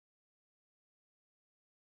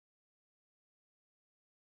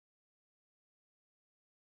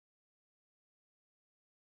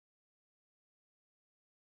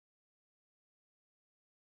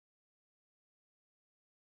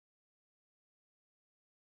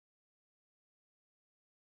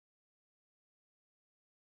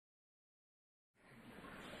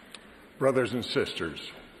Brothers and sisters,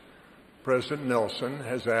 President Nelson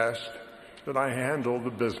has asked that I handle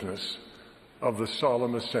the business of the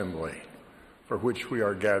solemn assembly for which we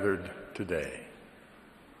are gathered today.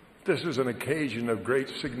 This is an occasion of great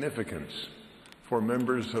significance for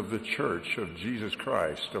members of the Church of Jesus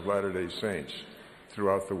Christ of Latter-day Saints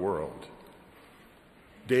throughout the world.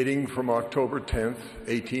 Dating from October 10th,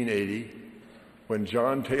 1880, when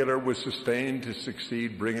John Taylor was sustained to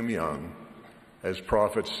succeed Brigham Young as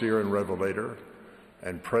prophet, seer, and revelator,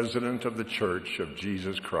 and president of the Church of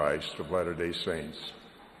Jesus Christ of Latter-day Saints.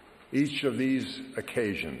 Each of these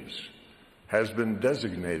occasions has been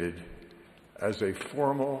designated as a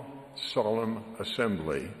formal, solemn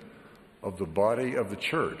assembly of the body of the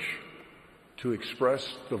Church to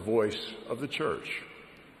express the voice of the Church.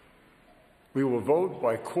 We will vote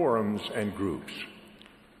by quorums and groups.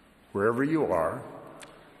 Wherever you are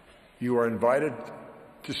invited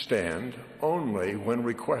to stand only when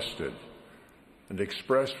requested and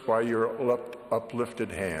express by your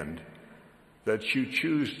uplifted hand that you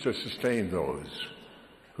choose to sustain those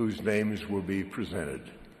whose names will be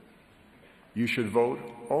presented. You should vote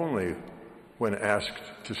only when asked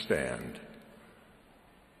to stand.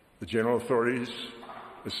 The general authorities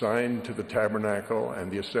assigned to the Tabernacle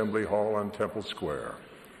and the Assembly Hall on Temple Square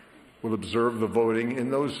will observe the voting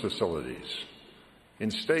in those facilities. In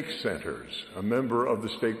stake centers, a member of the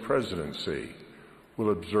stake presidency will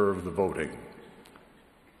observe the voting.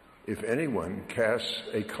 If anyone casts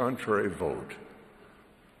a contrary vote,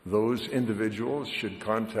 those individuals should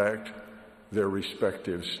contact their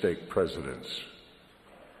respective stake presidents.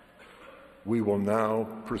 We will now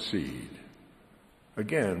proceed.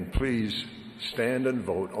 Again, please stand and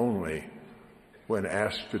vote only when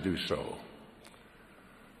asked to do so.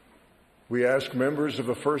 We ask members of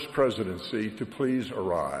the First Presidency to please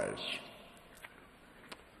arise.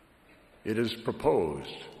 It is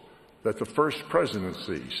proposed that the First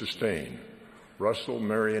Presidency sustain Russell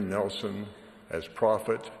Marion Nelson as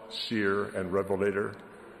prophet, seer, and revelator,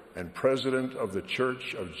 and president of the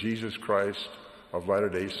Church of Jesus Christ of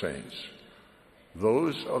Latter-day Saints.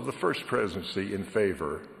 Those of the First Presidency in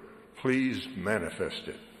favor, please manifest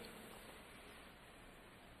it.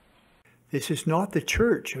 This is not the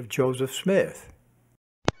Church of Joseph Smith.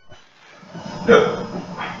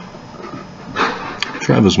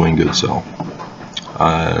 Travis Wayne Goodsell.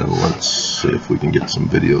 Let's see if we can get some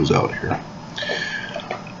videos out here.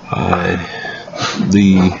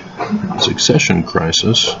 The succession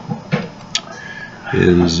crisis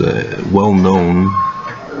is well known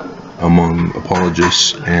among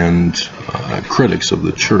apologists and critics of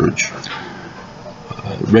the church.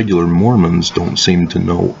 Regular Mormons don't seem to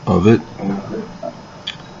know of it,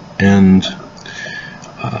 and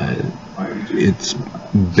it's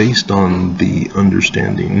based on the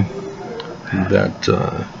understanding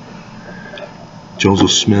that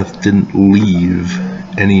Joseph Smith didn't leave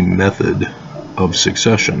any method of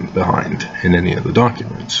succession behind in any of the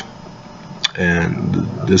documents, and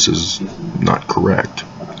this is not correct.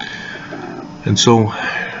 And so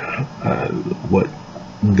what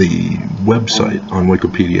the website on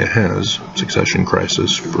Wikipedia has, Succession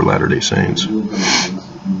Crisis for Latter-day Saints,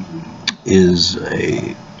 is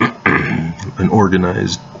an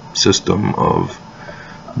organized system of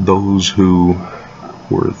those who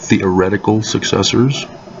were theoretical successors,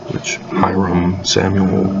 which Hiram,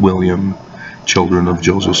 Samuel, William, children of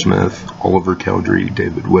Joseph Smith, Oliver Cowdery,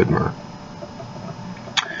 David Whitmer,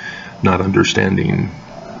 not understanding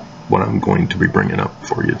what I'm going to be bringing up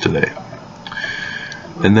for you today.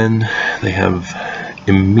 And then they have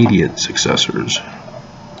immediate successors.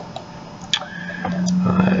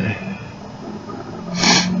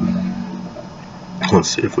 Let's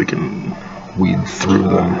see if we can weed through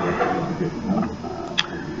them.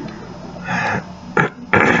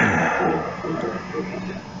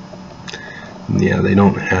 Yeah, they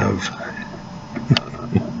don't have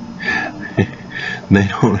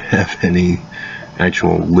any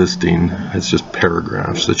actual listing. It's just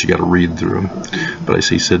paragraphs that you got to read through. But I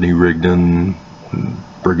see Sidney Rigdon,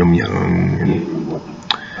 Brigham Young,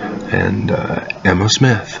 and Emma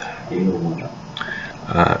Smith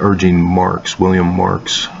urging Marks, William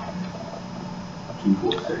Marks.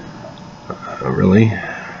 Really?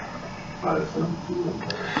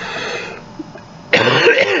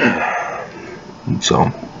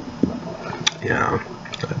 So, yeah.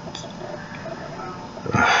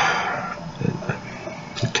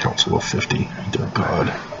 Council of 50, dear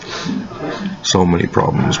God. So many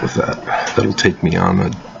problems with that. That'll take me on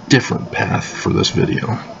a different path for this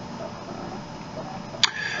video.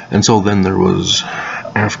 And so then there was,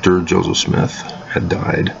 after Joseph Smith had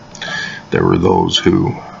died, there were those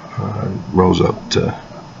who rose up to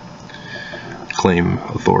claim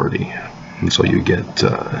authority. And so you get,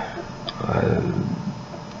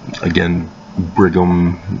 again,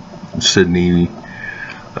 Brigham, Sidney,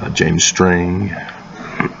 James Strang,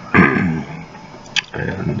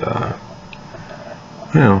 and,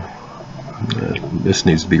 this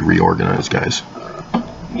needs to be reorganized, guys.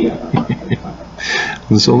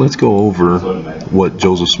 And so let's go over what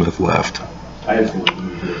Joseph Smith left.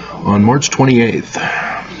 On March 28th,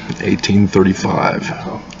 1835,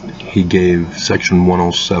 he gave Section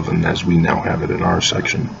 107, as we now have it in our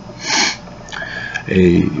section.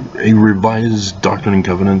 A revised Doctrine and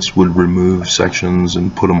Covenants would remove sections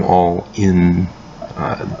and put them all in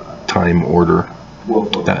time order.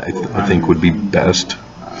 That I think would be best.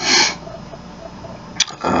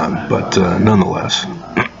 But nonetheless,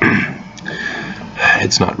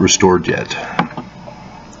 it's not restored yet.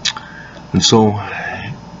 And so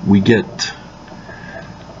we get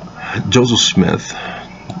Joseph Smith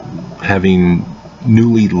having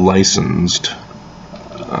newly licensed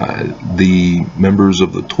the members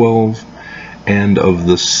of the 12 and of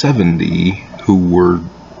the 70 who were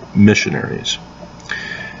missionaries.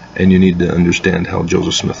 And you need to understand how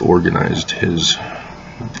Joseph Smith organized his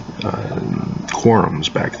quorums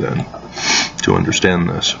back then to understand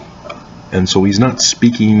this. And so he's not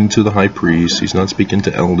speaking to the high priest, he's not speaking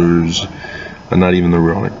to elders, and not even the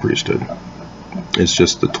Aaronic priesthood. It's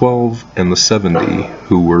just the 12 and the 70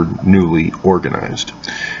 who were newly organized.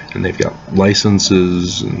 And they've got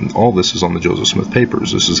licenses, and all this is on the Joseph Smith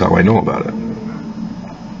papers. This is how I know about it.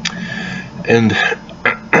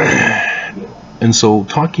 And so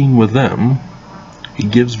talking with them, he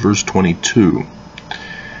gives verse 22.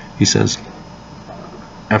 He says,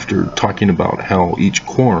 after talking about how each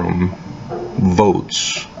quorum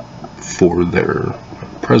votes for their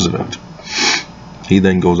president, he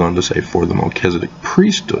then goes on to say, for the Melchizedek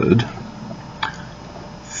priesthood,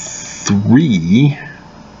 3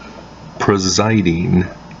 presiding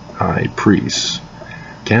high priests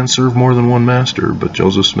can serve more than one master, but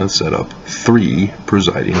Joseph Smith set up 3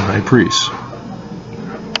 presiding high priests,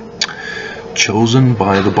 chosen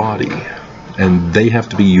by the body, and they have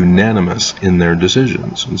to be unanimous in their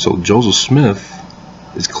decisions. And so Joseph Smith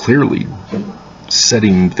is clearly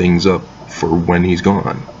setting things up for when he's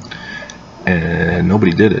gone. And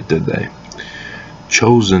nobody did it, did they?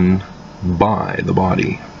 Chosen by the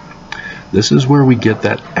body. This is where we get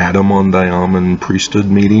that Adam on Diamond priesthood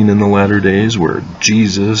meeting in the latter days, where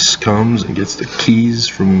Jesus comes and gets the keys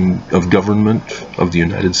of government of the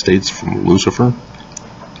United States from Lucifer.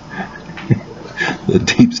 The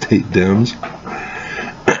deep state Dems.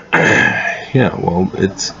 Yeah, well,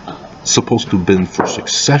 it's supposed to have been for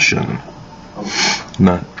succession,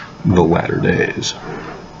 not the latter days.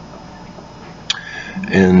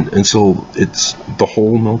 And so it's the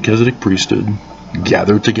whole Melchizedek priesthood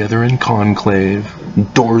gathered together in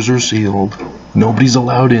conclave. Doors are sealed. Nobody's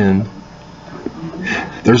allowed in.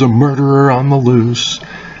 There's a murderer on the loose,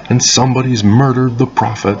 and somebody's murdered the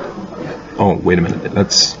prophet. Oh, wait a minute.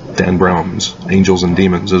 That's Dan Brown's Angels and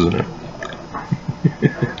Demons, isn't it?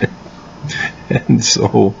 And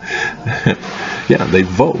so, yeah, they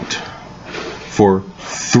vote for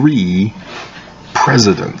 3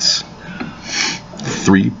 presidents.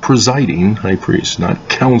 3 presiding high priests, not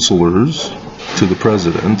counselors to the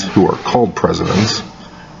president who are called presidents.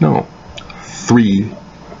 No, 3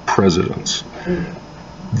 presidents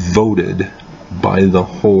voted by the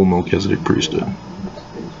whole Melchizedek priesthood.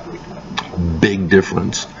 Big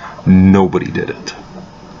difference. Nobody did it.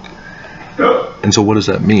 And so what does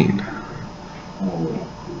that mean?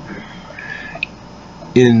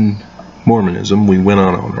 In Mormonism, we went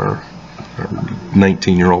on our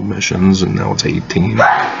 19-year-old missions, and now it's 18,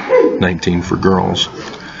 19 for girls.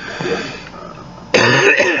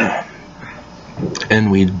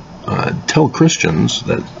 And we tell Christians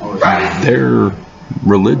that their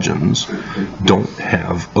religions don't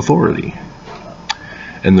have authority.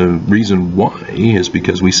 And the reason why is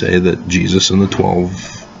because we say that Jesus and the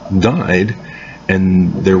 12 died,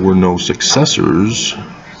 and there were no successors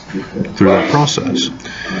through that process.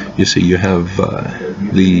 You see, you have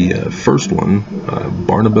the first one,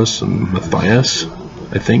 Barnabas and Matthias,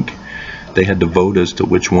 I think. They had to vote as to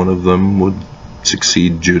which one of them would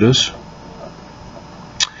succeed Judas.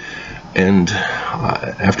 And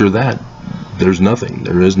after that, there's nothing.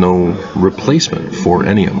 There is no replacement for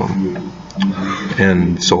any of them.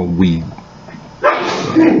 And so we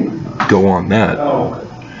go on that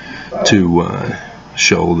to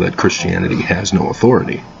show that Christianity has no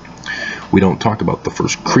authority. We don't talk about the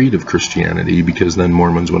first creed of Christianity, because then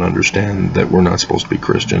Mormons would understand that we're not supposed to be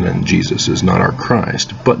Christian and Jesus is not our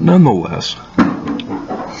Christ. But nonetheless,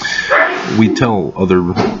 we tell other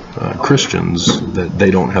Christians that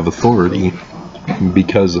they don't have authority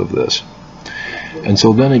because of this. And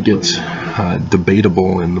so then it gets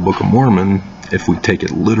debatable in the Book of Mormon, if we take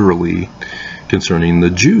it literally, concerning the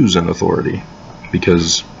Jews and authority,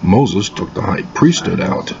 because Moses took the high priesthood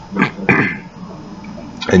out.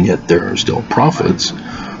 And yet there are still prophets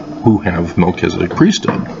who have Melchizedek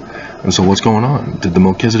priesthood. And so what's going on? Did the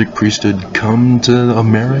Melchizedek priesthood come to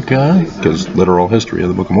America? Because literal history of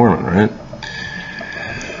the Book of Mormon, right?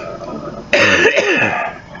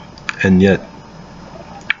 And yet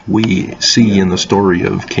we see in the story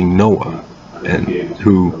of King Noah, and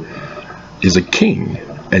who is a king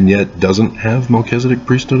and yet doesn't have Melchizedek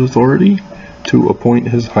priesthood authority to appoint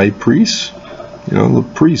his high priests. You know,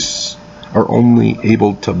 the priests are only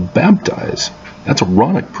able to baptize. That's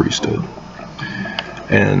Aaronic priesthood.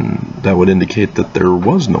 And that would indicate that there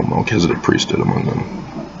was no Melchizedek priesthood among them.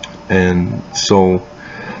 And so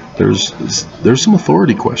there's some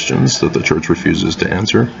authority questions that the church refuses to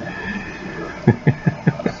answer.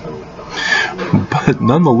 But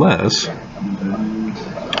nonetheless,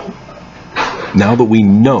 now that we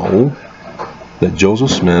know that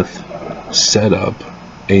Joseph Smith set up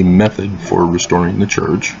a method for restoring the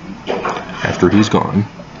church after he's gone,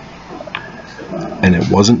 and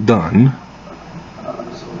it wasn't done,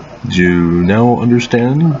 do you now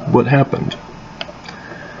understand what happened?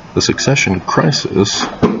 The succession crisis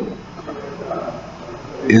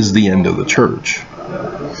is the end of the church.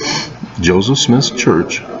 Joseph Smith's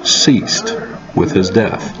church ceased with his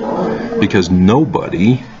death because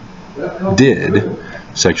nobody did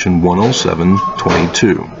section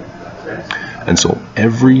 107.22. And so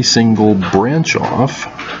every single branch off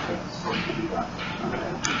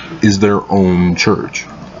is their own church.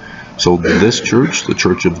 So this church, the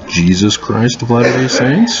Church of Jesus Christ of Latter-day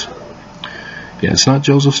Saints, yeah, it's not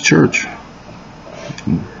Joseph's church.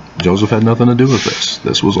 Joseph had nothing to do with this.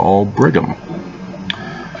 This was all Brigham.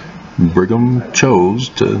 Brigham chose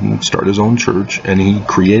to start his own church, and he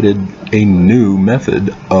created a new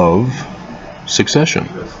method of succession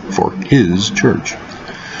for his church.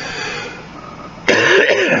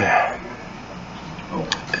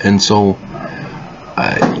 And so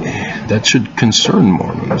that should concern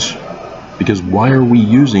Mormons, because why are we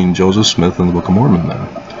using Joseph Smith in the Book of Mormon then?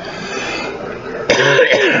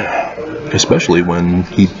 Especially when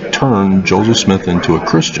he turned Joseph Smith into a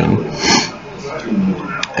Christian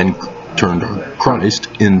and turned Christ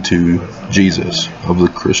into Jesus of the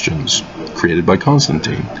Christians, created by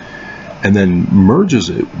Constantine, and then merges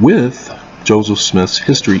it with Joseph Smith's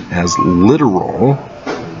history as literal.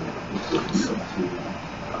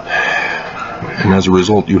 And as a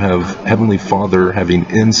result, you have Heavenly Father having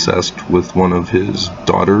incest with one of his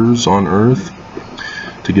daughters on earth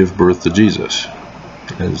to give birth to Jesus,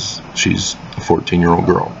 as she's a 14-year-old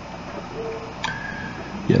girl.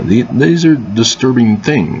 Yeah, these are disturbing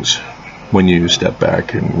things when you step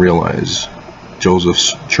back and realize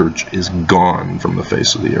Joseph's church is gone from the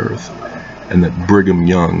face of the earth, and that Brigham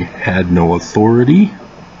Young had no authority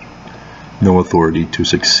to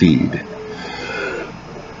succeed.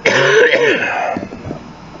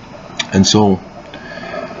 And so,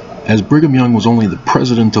 as Brigham Young was only the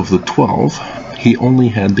president of the 12, he only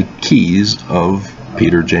had the keys of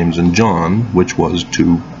Peter, James, and John, which was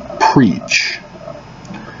to preach.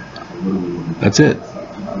 That's it.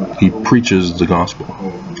 He preaches the gospel.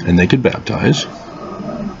 And they could baptize,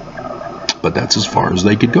 but that's as far as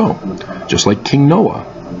they could go. Just like King Noah.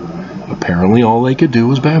 Apparently all they could do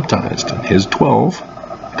was baptize. And his 12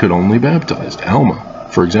 could only baptize. Alma,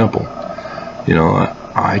 for example. You know,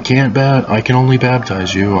 I can only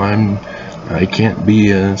baptize you. I can't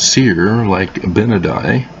be a seer like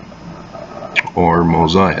Abinadi or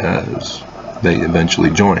Mosiah, as they eventually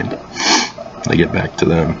joined. They get back to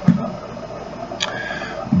them.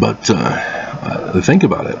 But think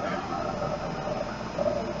about it.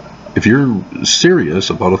 If you're serious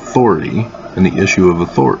about authority and the issue of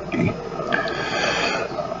authority,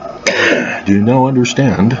 do you now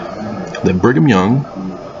understand that Brigham Young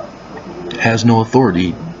has no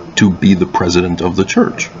authority to be the president of the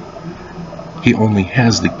church? He only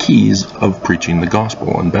has the keys of preaching the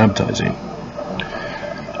gospel and baptizing.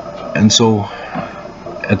 And so,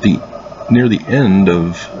 near the end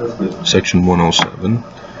of section 107,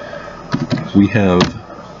 we have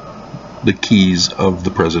the keys of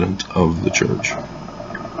the president of the church.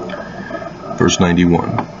 Verse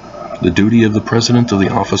 91. The duty of the president of the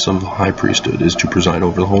office of the high priesthood is to preside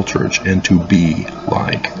over the whole church and to be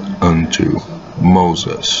like unto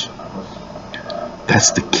Moses.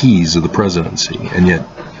 That's the keys of the presidency. And yet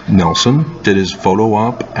Nelson did his photo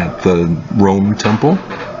op at the Rome temple.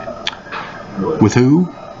 With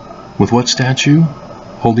who? With what statue?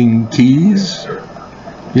 Holding keys?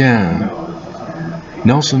 Yeah.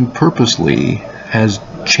 Nelson purposely has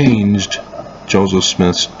changed Joseph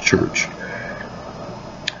Smith's church,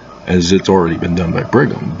 as it's already been done by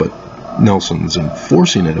Brigham, but Nelson's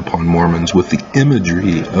enforcing it upon Mormons with the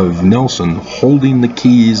imagery of Nelson holding the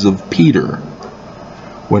keys of Peter,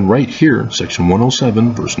 when right here, section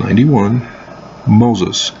 107, verse 91,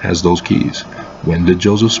 Moses has those keys. When did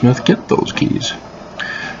Joseph Smith get those keys?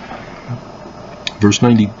 Verse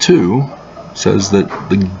 92 says that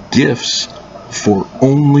the gifts for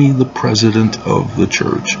only the president of the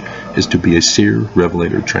church is to be a seer,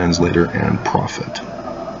 revelator, translator, and prophet.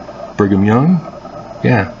 Brigham Young?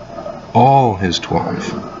 Yeah, all his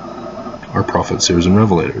 12 are prophets, seers, and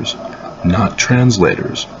revelators, not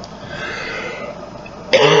translators.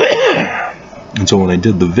 And so when I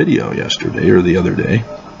did the video yesterday or the other day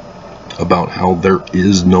about how there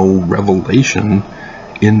is no revelation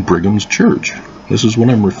in Brigham's church, this is what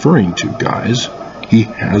I'm referring to, guys. He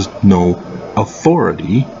has no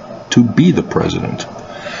authority to be the president.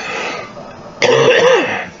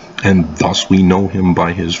 And thus we know him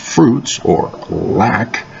by his fruits, or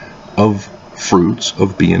lack of fruits,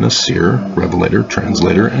 of being a seer, revelator,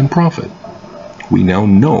 translator, and prophet. We now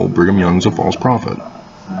know Brigham Young's a false prophet.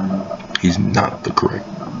 He's not the correct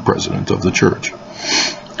president of the church.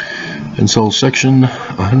 And so section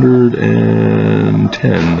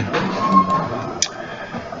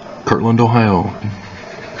 110, Kirtland, Ohio.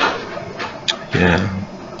 Yeah.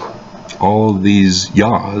 All of these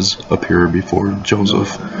Yahs appear before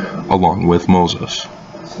Joseph along with Moses.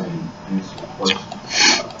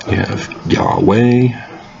 You have Yahweh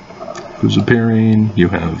who's appearing. You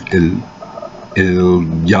have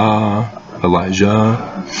Elijah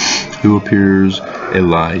who appears.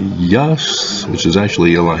 Elias, which is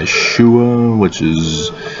actually Elishua, which is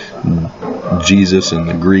Jesus in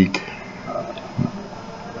the Greek.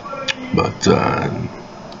 But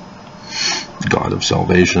God of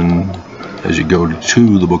salvation, as you go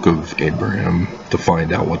to the book of Abraham to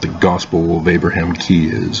find out what the gospel of Abraham key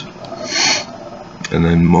is. And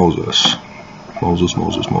then Moses.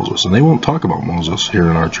 Moses. And they won't talk about Moses here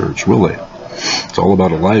in our church, will they? It's all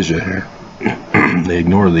about Elijah here. They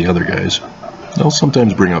ignore the other guys. They'll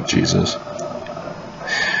sometimes bring up Jesus.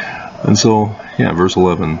 And so, yeah, verse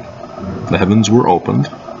 11. The heavens were opened.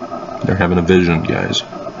 They're having a vision, guys.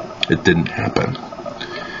 It didn't happen.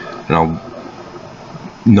 And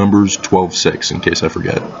Numbers 12:6, in case I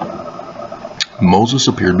forget. Moses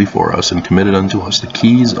appeared before us and committed unto us the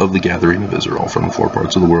keys of the gathering of Israel from the 4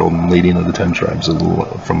 parts of the world and leading of the 10 tribes of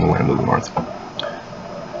from the land of the north.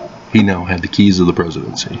 He now had the keys of the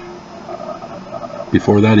presidency.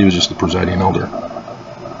 Before that, he was just the presiding elder.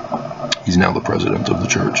 He's now the president of the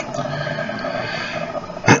church.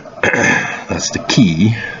 That's the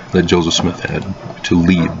key that Joseph Smith had to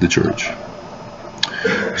lead the church.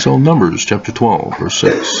 So Numbers chapter 12, verse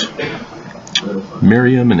 6.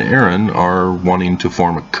 Miriam and Aaron are wanting to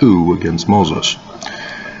form a coup against Moses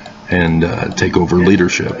and take over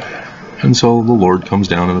leadership. And so the Lord comes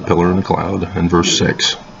down in a pillar and a cloud, and verse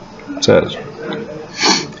 6 says,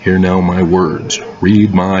 "Hear now my words,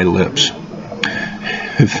 read my lips.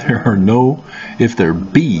 If there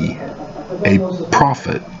be a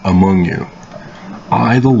prophet among you,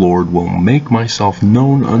 I, the Lord, will make myself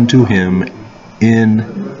known unto him in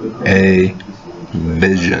a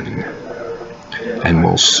vision, and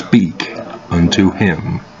will speak unto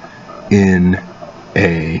him in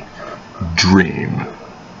a dream."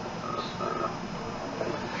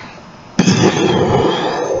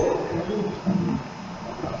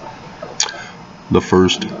 The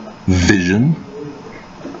first vision,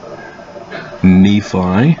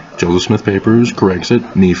 Nephi, Joseph Smith Papers corrects it,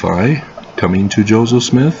 Nephi, coming to Joseph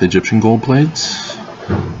Smith, Egyptian gold plates,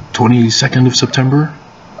 22nd of September.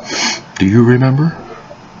 Do you remember?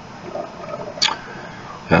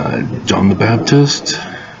 John the Baptist,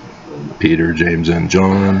 Peter, James, and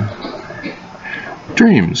John.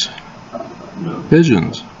 Dreams,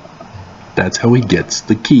 visions. That's how he gets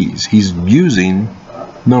the keys. He's using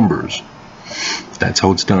numbers. That's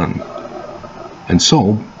how it's done. And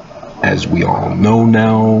so, as we all know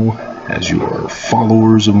now, as you are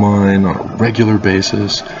followers of mine on a regular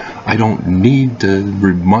basis, I don't need to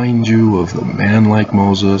remind you of the man like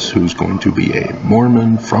Moses who's going to be a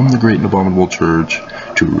Mormon from the Great and Abominable Church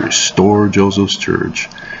to restore Joseph's church.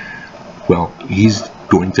 Well, he's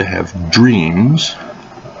going to have dreams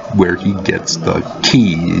where he gets the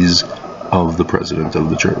keys of the president of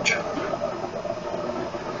the church.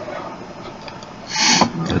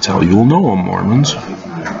 That's how you'll know them, Mormons.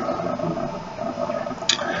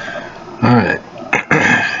 Alright.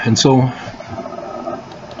 And so,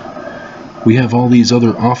 We have all these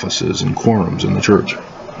other offices and quorums in the church,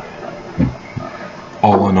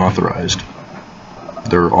 all unauthorized.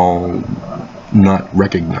 They're all not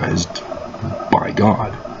recognized by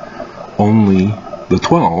God. Only the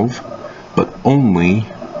 12, but only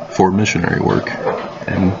for missionary work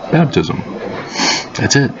and baptism.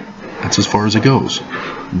 That's it. That's as far as it goes.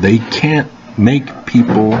 They can't make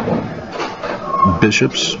people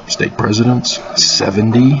bishops, stake presidents,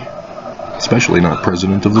 70, especially not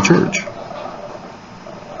president of the church.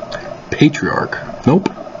 Patriarch, nope.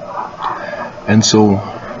 And so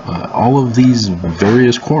all of these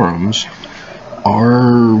various quorums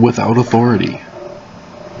are without authority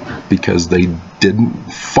because they didn't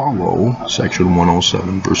follow section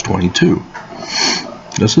 107 verse 22.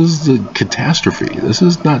 This is the catastrophe. This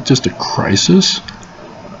is not just a crisis.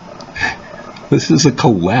 This is a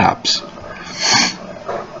collapse.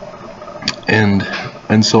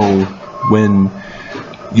 And so when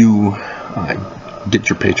you get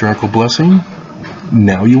your patriarchal blessing,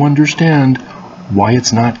 now you understand why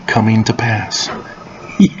it's not coming to pass.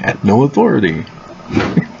 He had no authority.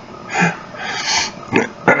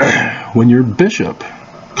 When your bishop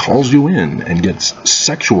calls you in and gets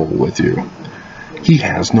sexual with you, he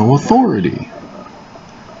has no authority.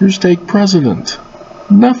 Your stake president,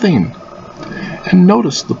 nothing. And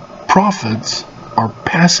notice the prophets are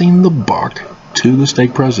passing the buck to the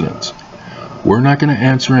stake presidents. We're not going to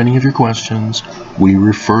answer any of your questions. We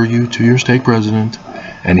refer you to your stake president,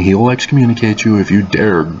 and he'll excommunicate you if you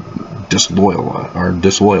dare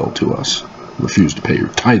disloyal to us. Refuse to pay your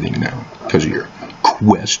tithing now because of your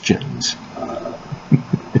questions.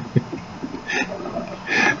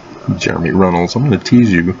 Jeremy Runnels, I'm going to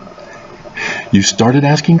tease you. You started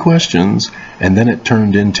asking questions, and then it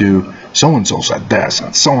turned into so-and-so said this,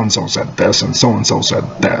 and so-and-so said this, and so-and-so said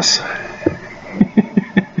this.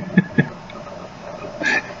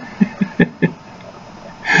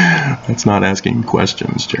 That's not asking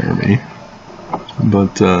questions, Jeremy.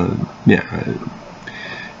 But, yeah,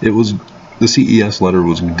 it was, the CES letter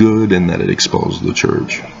was good in that it exposed the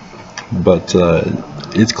church. But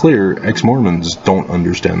it's clear ex-Mormons don't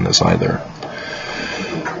understand this either.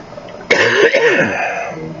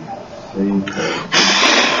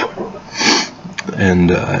 And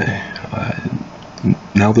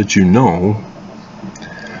now that you know,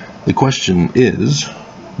 the question is,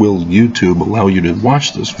 will YouTube allow you to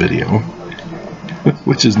watch this video?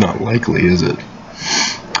 Which is not likely, is it?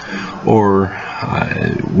 Or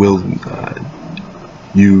will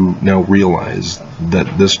you now realize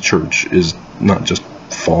that this church is not just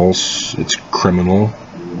false, it's criminal,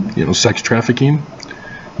 sex trafficking?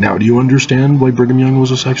 Now do you understand why Brigham Young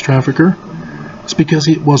was a sex trafficker? It's because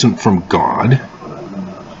it wasn't from God.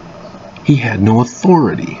 He had no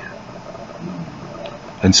authority.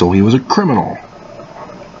 And so he was a criminal.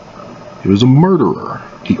 He was a murderer.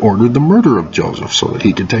 He ordered the murder of Joseph so that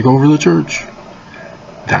he could take over the church.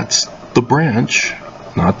 That's the branch,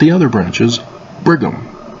 not the other branches, Brigham.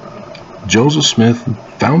 Joseph Smith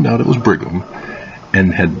found out it was Brigham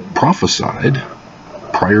and had prophesied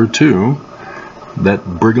prior to that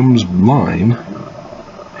Brigham's line,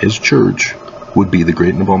 his church, would be the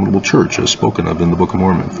great and abominable church as spoken of in the Book of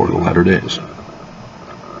Mormon for the latter days.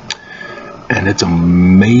 And it's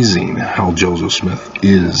amazing how Joseph Smith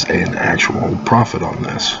is an actual prophet on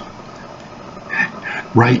this.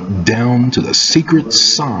 Right down to the secret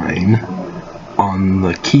sign on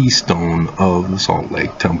the keystone of the Salt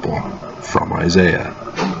Lake Temple from Isaiah,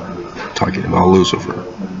 talking about Lucifer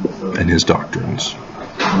and his doctrines.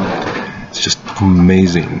 It's just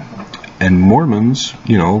amazing. And Mormons,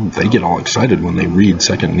 they get all excited when they read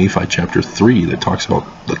 2 Nephi chapter 3 that talks about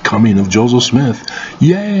the coming of Joseph Smith.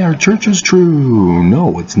 Yay, our church is true.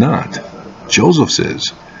 No, it's not. Joseph's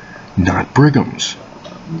is, not Brigham's.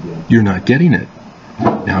 You're not getting it.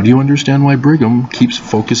 Now do you understand why Brigham keeps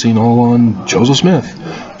focusing all on Joseph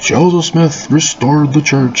Smith? Joseph Smith restored the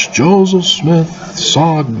church. Joseph Smith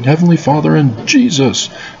saw Heavenly Father and Jesus.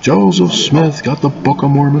 Joseph Smith got the Book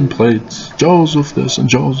of Mormon plates. Joseph this and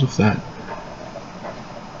Joseph that.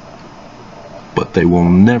 But they will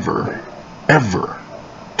never, ever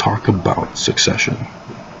talk about succession.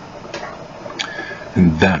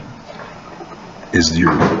 And that is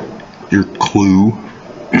your clue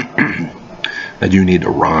that you need to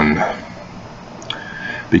run.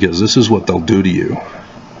 Because this is what they'll do to you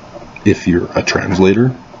if you're a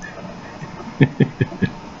translator.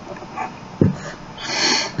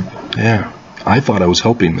 Yeah, I thought I was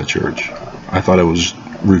helping the church. I thought I was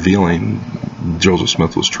revealing Joseph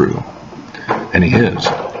Smith was true. And he is.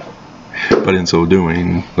 But in so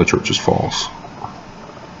doing, the church is false.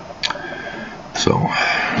 So,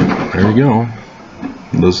 there you go.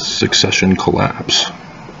 the succession collapse.